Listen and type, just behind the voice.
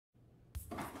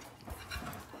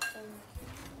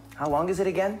How long is it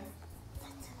again?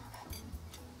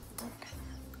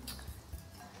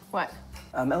 What?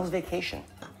 Mel's vacation.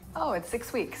 Oh, it's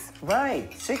 6 weeks.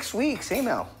 Right, 6 weeks, hey,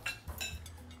 Mel?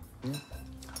 Hmm?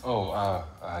 Oh,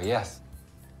 yes.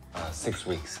 6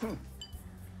 weeks.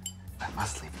 I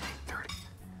must leave at 8:30.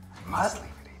 I must leave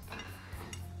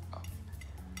at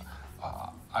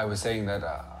 8:30. I was saying that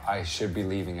I should be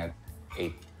leaving at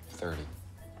 8:30.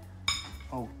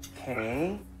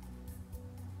 Okay.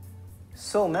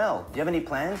 So, Mel, do you have any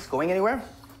plans? Going anywhere?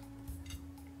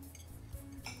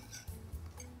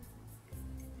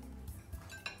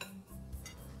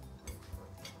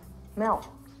 Mel.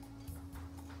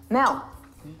 Mel.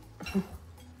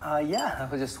 Yeah, I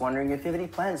was just wondering if you have any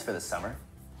plans for the summer.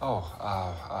 Oh,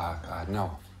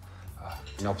 no.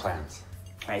 No plans.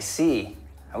 I see.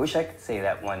 I wish I could say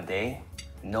that one day.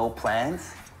 No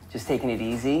plans, just taking it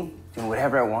easy, doing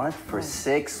whatever I want for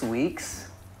 6 weeks.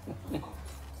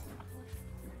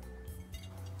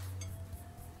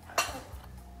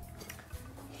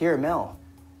 Here, Mel,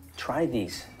 try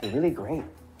these. They're really great.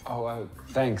 Oh,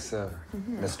 thanks,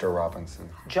 Mr. Robinson.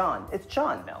 John, it's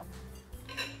John, Mel.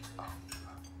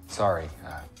 Sorry,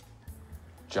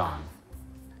 John.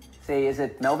 Say, is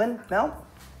it Melvin, Mel?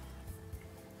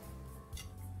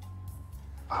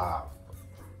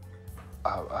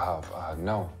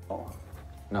 No.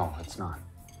 No, it's not.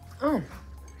 Oh,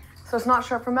 so it's not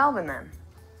short for Melvin then?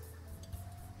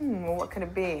 Well, what could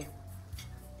it be?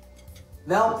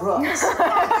 Mel Brooks.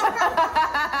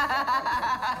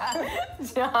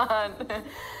 John.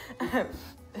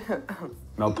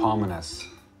 Melpomenus.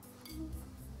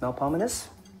 Melpomenus?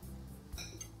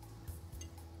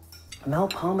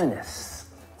 Melpomenus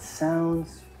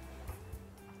sounds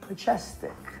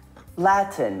majestic.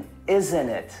 Latin, isn't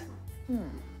it?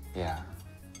 Yeah.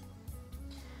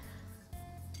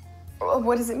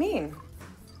 What does it mean?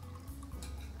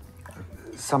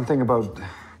 Something about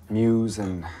muse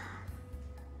and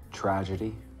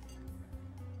tragedy.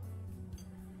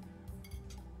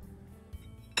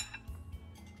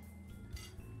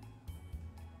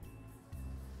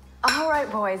 All right,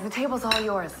 boys, the table's all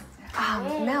yours.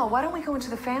 Mel, why don't we go into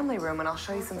the family room and I'll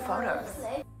show you some photos.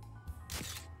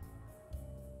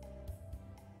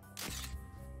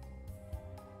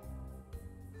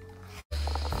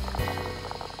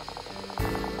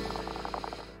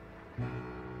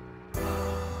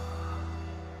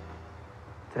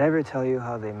 Did I ever tell you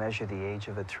how they measure the age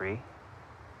of a tree?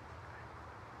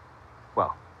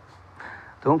 Well,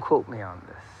 don't quote me on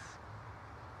this,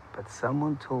 but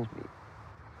someone told me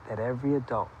that every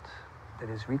adult that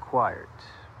is required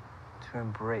to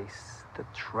embrace the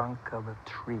trunk of a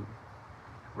tree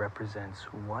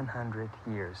represents 100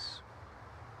 years.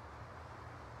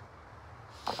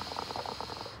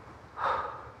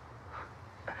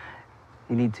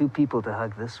 You need 2 people to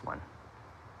hug this one.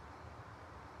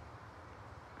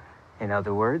 In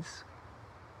other words,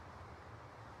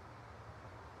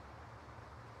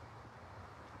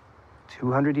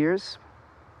 $200 years?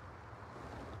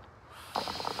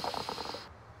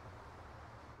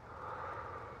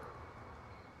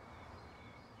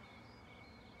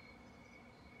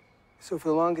 So for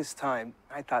the longest time,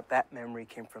 I thought that memory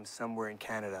came from somewhere in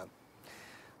Canada.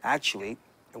 Actually,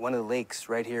 at one of the lakes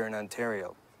right here in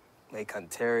Ontario. Lake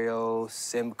Ontario,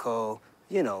 Simcoe,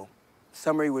 you know,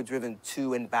 somewhere you were driven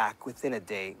to and back within a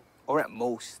day, or at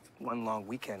most, one long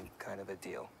weekend kind of a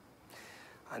deal.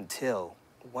 Until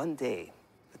one day,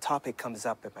 the topic comes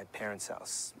up at my parents'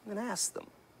 house, and I ask them,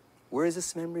 where is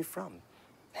this memory from?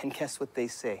 And guess what they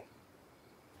say?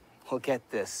 Well, get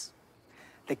this,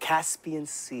 the Caspian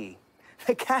Sea.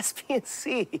 The Caspian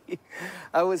Sea.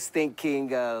 I was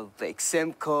thinking of Lake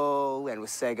Simcoe and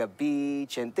Wasaga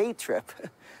Beach and day trip.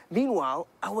 Meanwhile,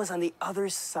 I was on the other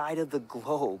side of the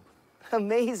globe.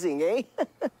 Amazing, eh?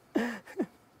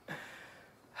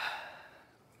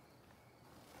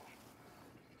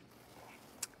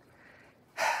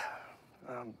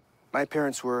 My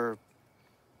parents were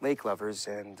lake lovers,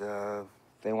 and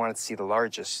they wanted to see the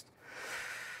largest.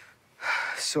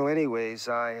 So anyways,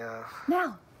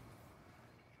 Now.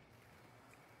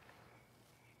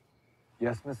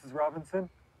 Yes, Mrs. Robinson?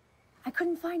 I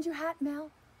couldn't find your hat,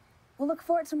 Mel. We'll look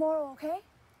for it tomorrow, okay?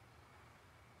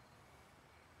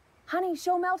 Honey,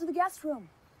 show Mel to the guest room.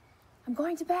 I'm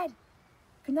going to bed.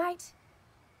 Good night.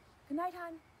 Good night,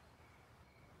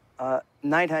 hon.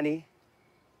 Night, honey.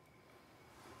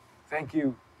 Thank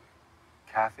you,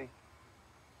 Kathy.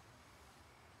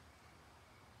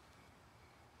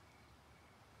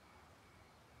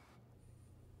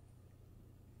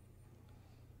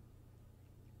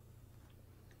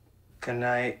 Good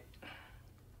night.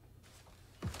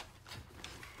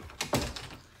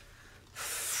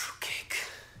 Fruitcake.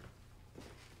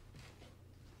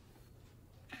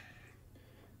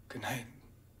 Good night.